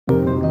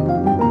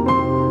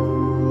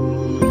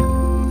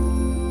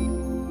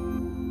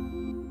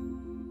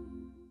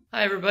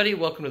Hi everybody,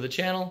 welcome to the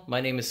channel.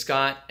 My name is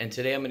Scott, and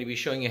today I'm going to be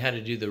showing you how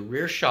to do the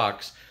rear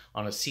shocks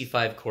on a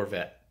C5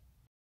 Corvette.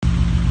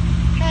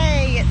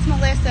 Hey, it's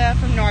Melissa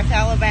from North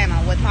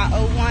Alabama with my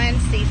 01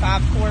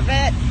 C5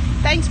 Corvette.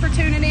 Thanks for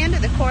tuning in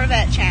to the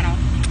Corvette channel.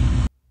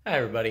 Hi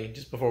everybody,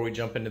 just before we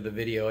jump into the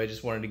video, I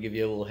just wanted to give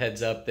you a little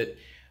heads up that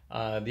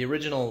the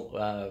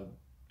original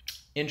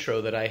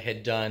intro that I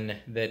had done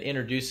that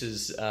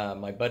introduces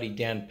my buddy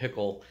Dan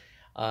Pickle.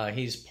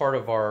 He's part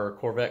of our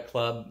Corvette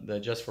club, the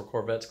Just for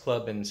Corvettes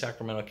club in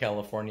Sacramento,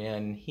 California,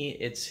 and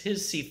it's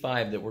his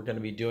C5 that we're going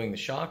to be doing the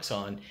shocks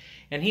on.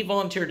 And he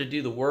volunteered to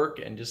do the work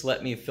and just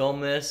let me film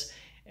this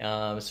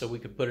so we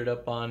could put it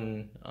up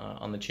on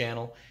the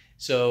channel.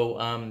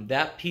 So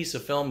that piece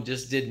of film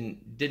just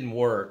didn't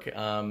work.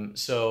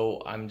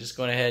 So I'm just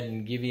going ahead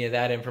and give you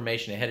that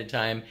information ahead of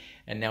time,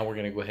 and now we're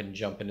going to go ahead and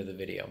jump into the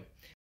video.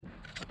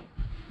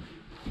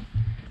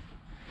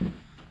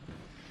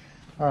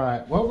 All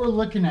right, what we're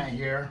looking at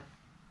here,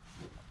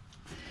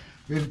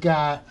 we've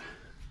got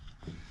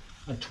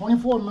a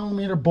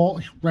 24mm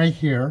bolt right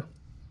here.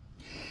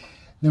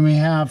 Then we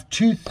have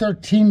two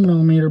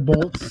 13mm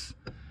bolts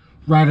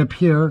right up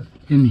here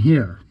and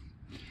here.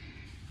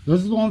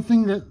 Those are the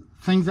only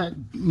things that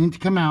need to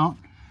come out.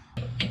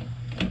 All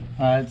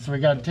right, so we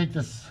got to take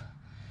this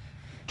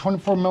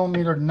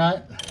 24mm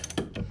nut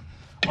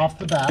off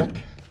the back.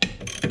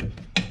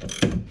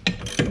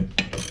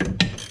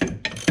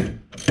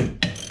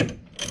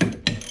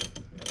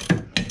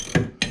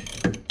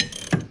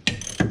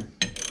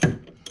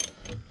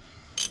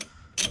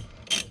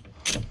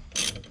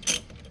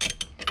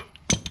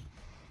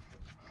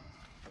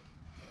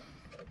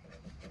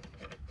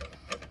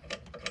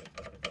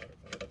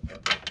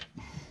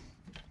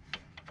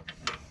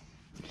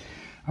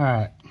 All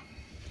right,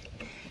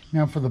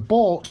 now for the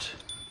bolt,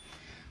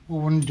 what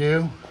we're going to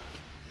do,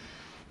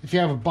 if you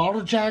have a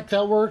bottle jack,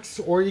 that works,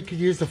 or you could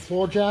use the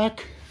floor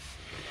jack.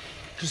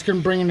 Just going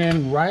to bring it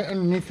in right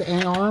underneath the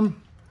A-arm.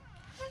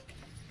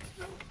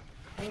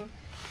 There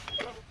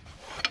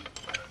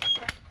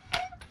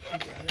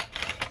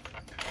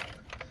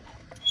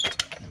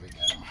we go.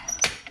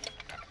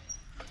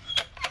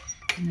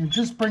 And you're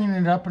just bringing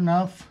it up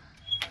enough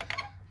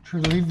to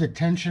relieve the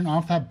tension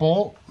off that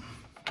bolt.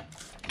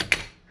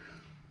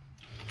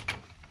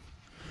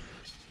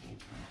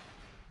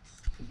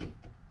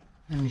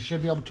 And you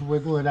should be able to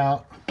wiggle it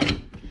out.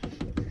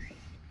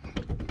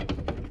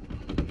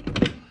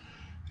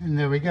 And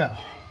there we go.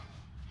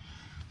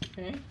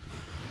 Okay.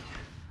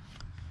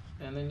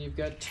 And then you've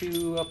got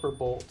two upper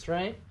bolts,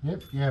 right?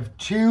 Yep, you have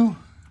two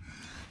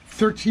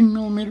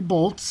 13mm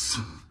bolts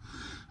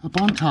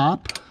up on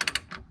top.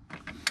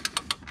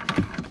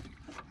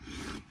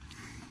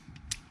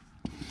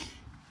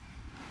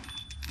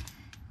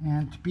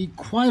 And to be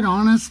quite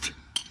honest,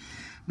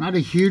 not a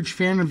huge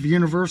fan of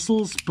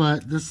universals,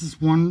 but this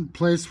is one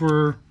place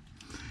where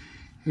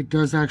it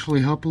does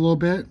actually help a little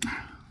bit.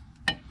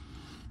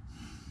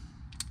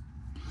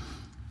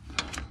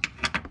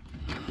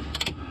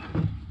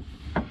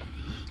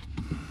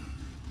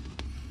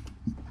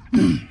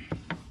 There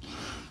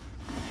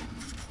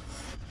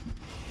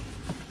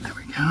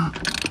we go.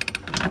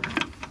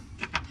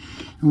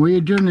 And what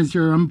you're doing is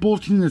you're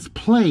unbolting this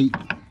plate,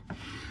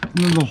 and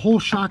then the whole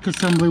shock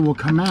assembly will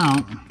come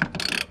out.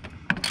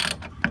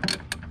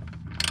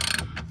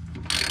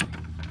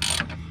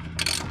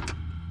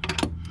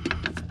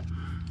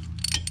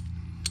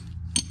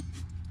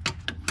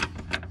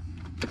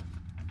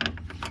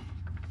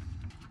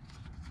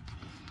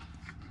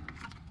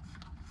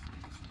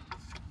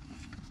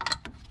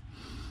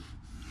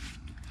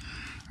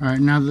 All right,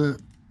 now the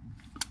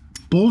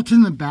bolt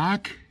in the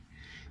back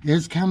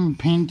is kind of a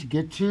pain to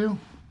get to.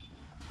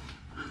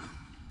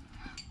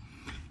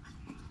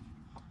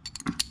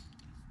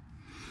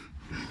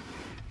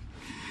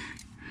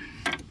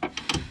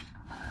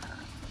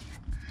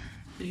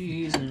 So you're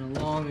using a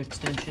long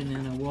extension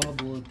and a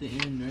wobble at the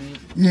end, right?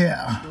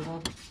 Yeah.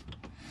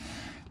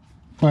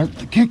 But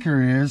the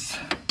kicker is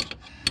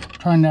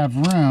trying to have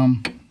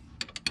room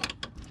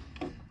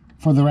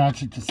for the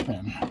ratchet to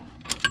spin.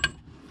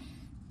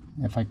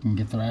 If I can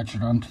get the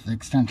ratchet onto the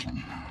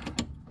extension.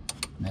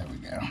 There we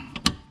go.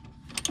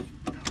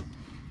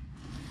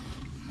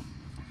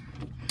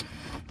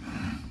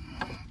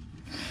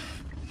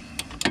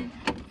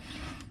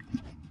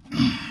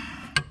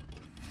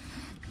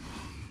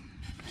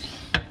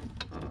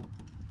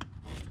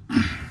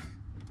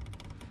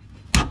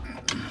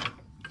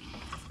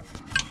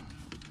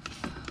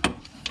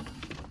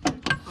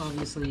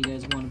 Obviously you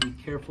guys want to be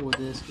careful with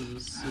this because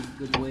it's a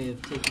good way of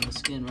taking the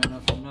skin right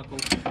off your knuckle.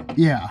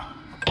 Yeah.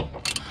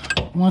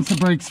 Once it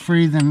breaks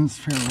free, then it's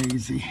fairly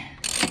easy.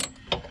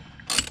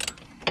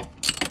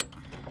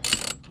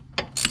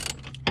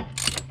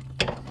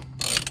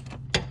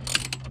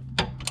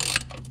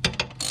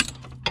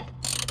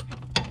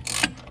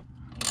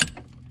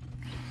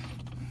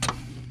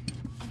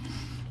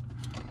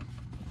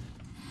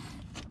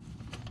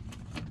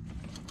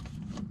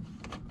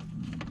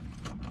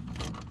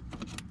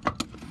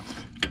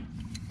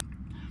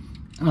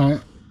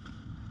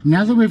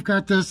 Now that we've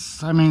got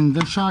this, I mean,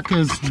 the shock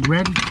is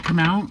ready to come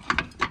out.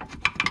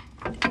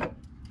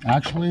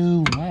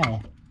 Actually,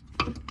 wow.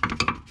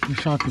 The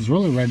shock is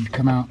really ready to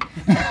come out.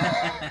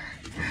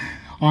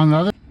 On the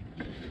other,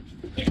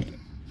 It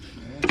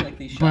looks like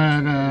these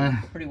shots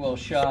are pretty well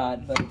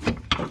shot, but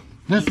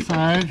this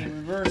side, the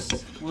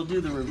reverse, we'll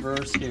do the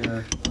reverse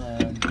here.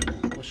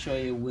 We'll show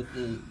you with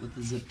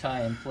the zip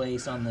tie in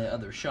place on the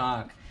other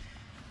shock,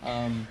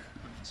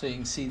 so you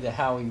can see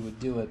how you would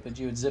do it. But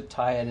you would zip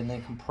tie it and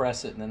then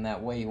compress it, and then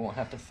that way you won't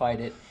have to fight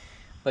it.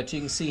 But you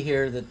can see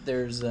here that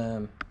there's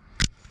the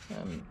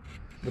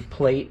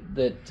plate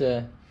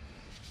that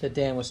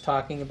Dan was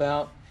talking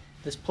about.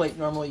 This plate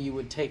normally you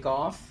would take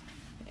off,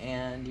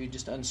 and you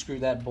just unscrew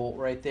that bolt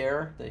right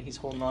there that he's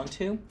holding on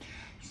to,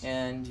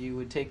 and you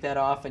would take that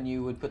off and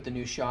you would put the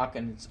new shock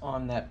and it's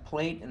on that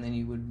plate, and then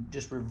you would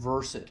just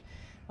reverse it.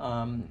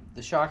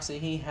 The shocks that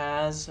he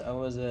has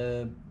was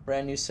a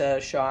brand new set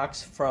of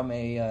shocks from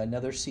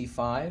another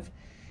C5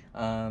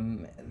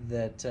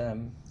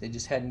 that they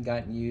just hadn't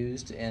gotten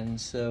used, and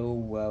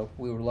so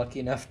we were lucky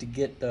enough to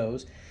get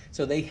those.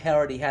 So they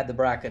already had the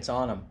brackets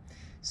on them,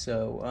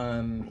 so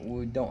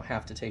we don't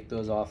have to take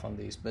those off on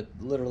these. But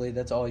literally,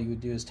 that's all you would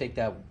do is take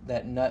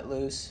that nut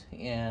loose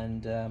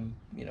and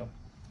you know,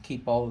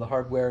 keep all of the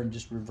hardware and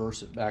just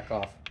reverse it back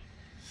off.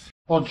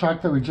 old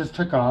shock that we just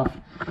took off.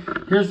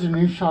 Here's the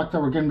new shock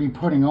that we're going to be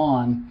putting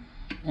on,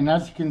 and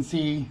as you can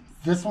see,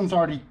 this one's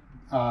already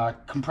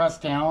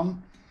compressed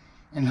down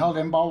and held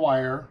in by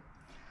wire,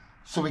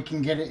 so we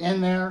can get it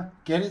in there,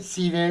 get it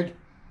seated,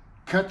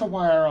 cut the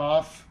wire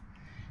off,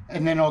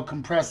 and then it'll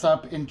compress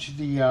up into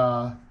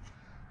the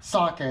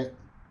socket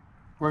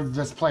where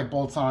this plate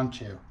bolts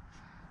onto.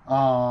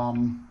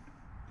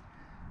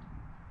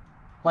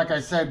 Like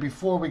I said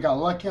before, we got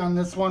lucky on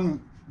this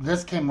one.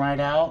 This came right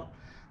out,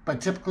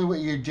 but typically what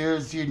you do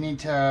is you need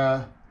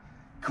to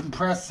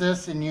compress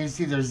this and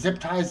use either zip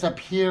ties up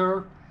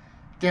here,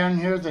 down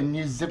here, then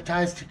use zip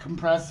ties to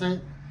compress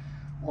it,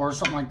 or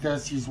something like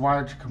this, use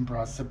wire to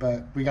compress it.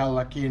 But we got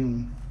lucky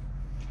and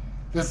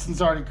this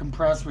one's already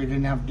compressed. We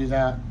didn't have to do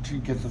that to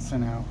get this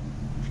thing out.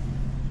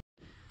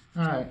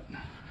 Alright,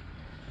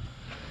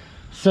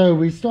 so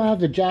we still have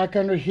the jack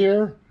under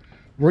here.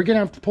 We're gonna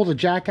have to pull the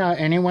jack out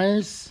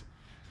anyways,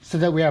 so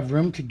that we have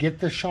room to get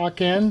the shock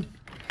in.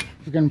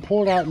 We're gonna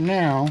pull it out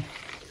now.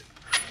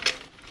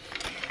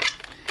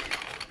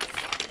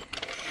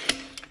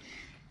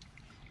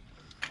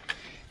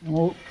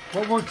 Well,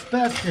 what works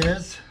best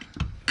is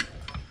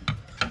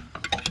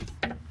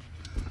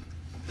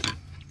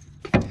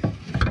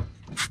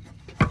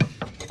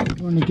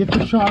when you get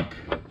the shock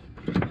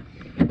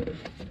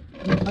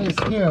in place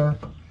here,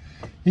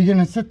 you're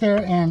gonna sit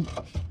there and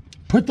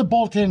put the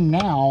bolt in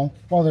now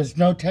while there's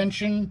no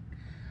tension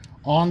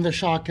on the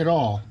shock at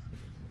all.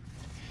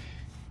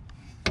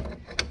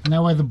 And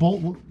that way the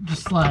bolt will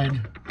just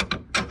slide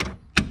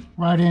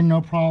right in,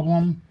 no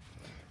problem.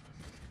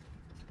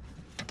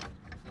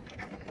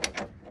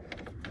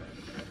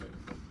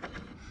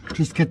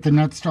 Just get the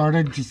nut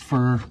started just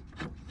to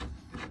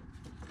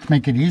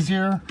make it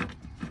easier.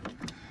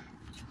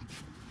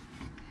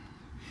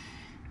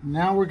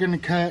 Now we're going to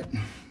cut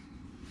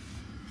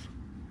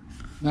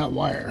that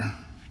wire.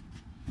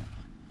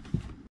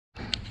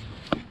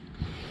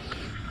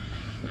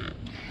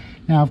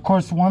 Now, of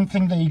course, one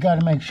thing that you got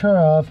to make sure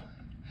of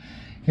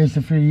is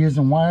if you're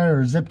using wire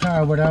or zip tie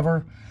or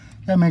whatever,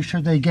 you got to make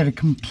sure that you get it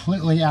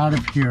completely out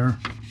of here.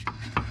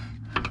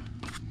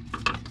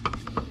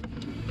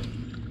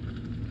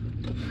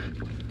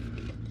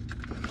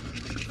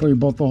 Before you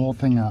bolt the whole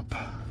thing up.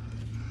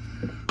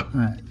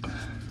 Alright.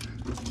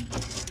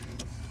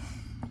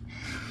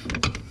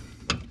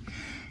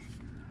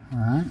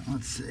 Alright,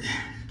 let's see.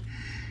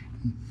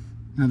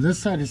 Now this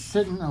side is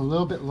sitting a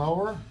little bit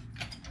lower.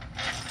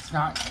 It's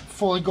not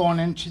fully going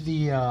into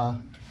the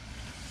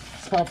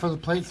spot for the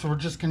plate, so we're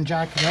just going to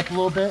jack it up a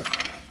little bit.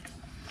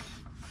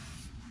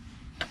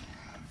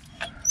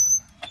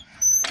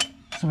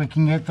 So we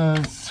can get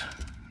those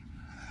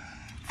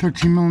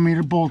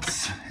 13mm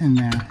bolts in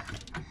there.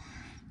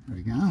 There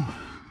we go.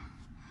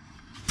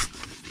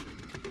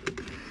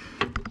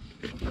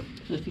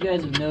 So if you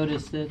guys have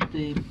noticed that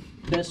the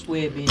best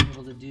way of being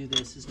able to do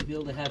this is to be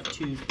able to have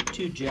two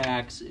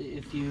jacks.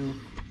 If you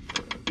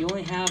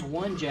only have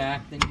one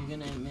jack, then you're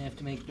gonna have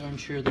to make darn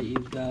sure that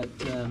you've got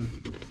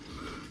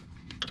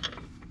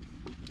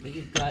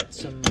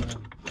some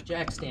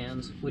jack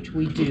stands, which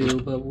we do,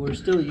 but we're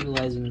still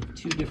utilizing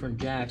two different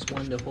jacks,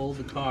 one to hold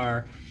the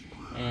car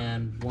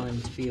and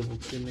one to be able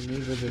to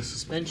maneuver the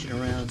suspension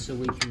around so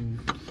we can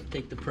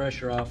take the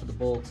pressure off of the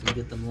bolts and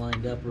get them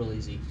lined up real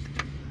easy.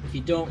 If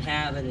you don't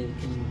have it, it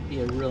can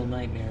be a real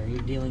nightmare.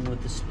 You're dealing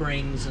with the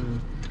springs and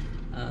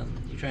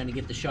you're trying to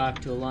get the shock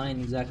to align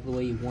exactly the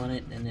way you want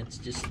it, and it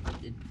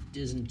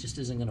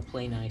isn't going to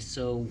play nice.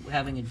 So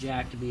having a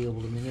jack to be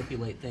able to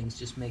manipulate things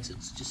just makes it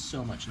just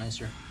so much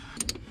nicer.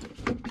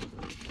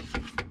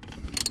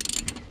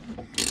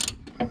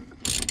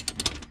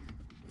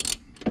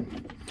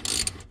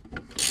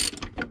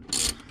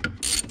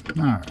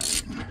 All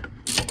right.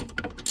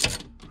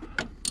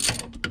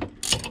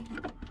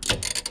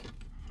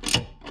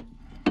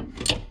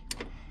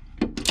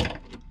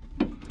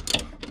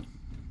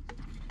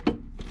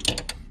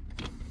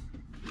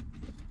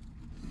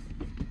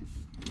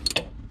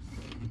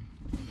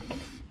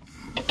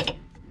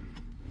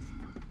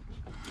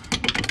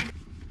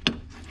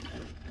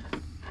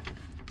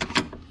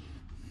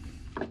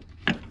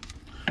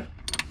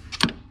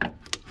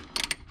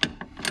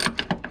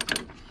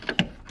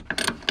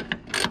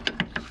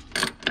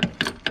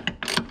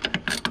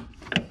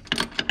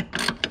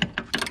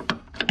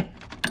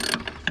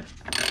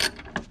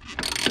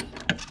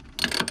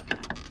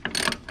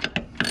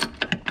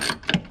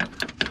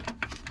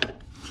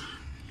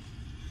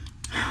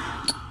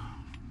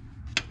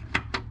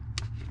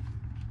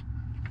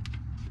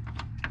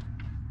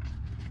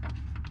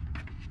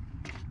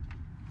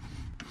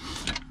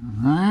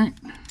 Alright,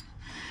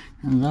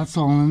 and that's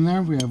all in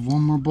there. We have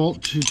one more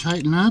bolt to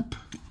tighten up.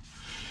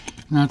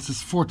 And that's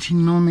this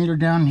 14 millimeter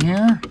down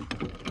here.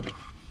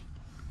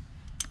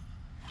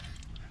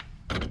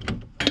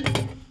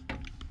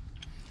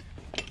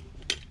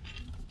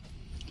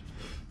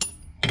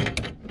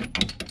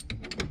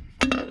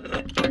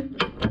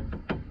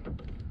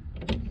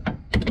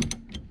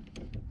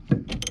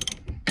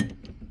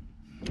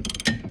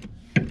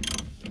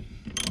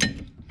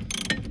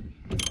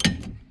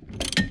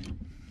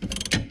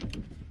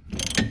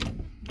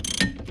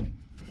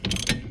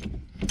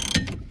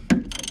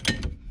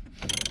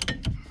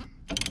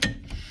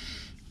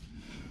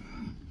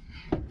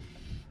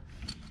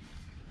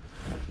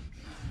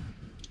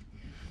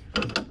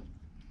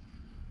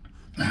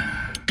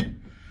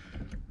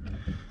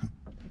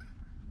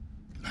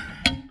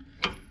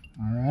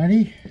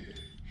 Alrighty.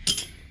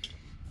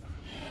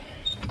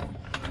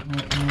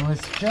 Open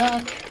this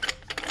jack.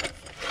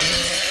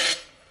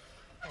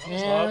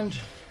 And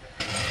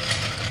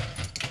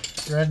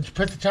ready to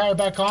put the tire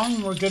back on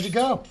and we're good to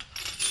go.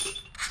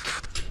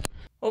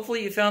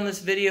 Hopefully you found this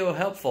video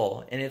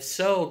helpful, and if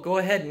so, go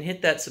ahead and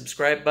hit that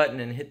subscribe button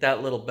and hit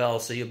that little bell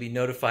so you'll be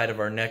notified of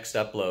our next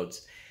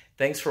uploads.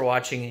 Thanks for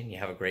watching, and you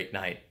have a great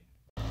night.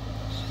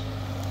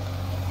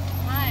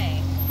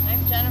 Hi,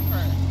 I'm Jennifer,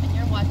 and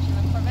you're watching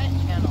the Corvette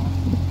channel.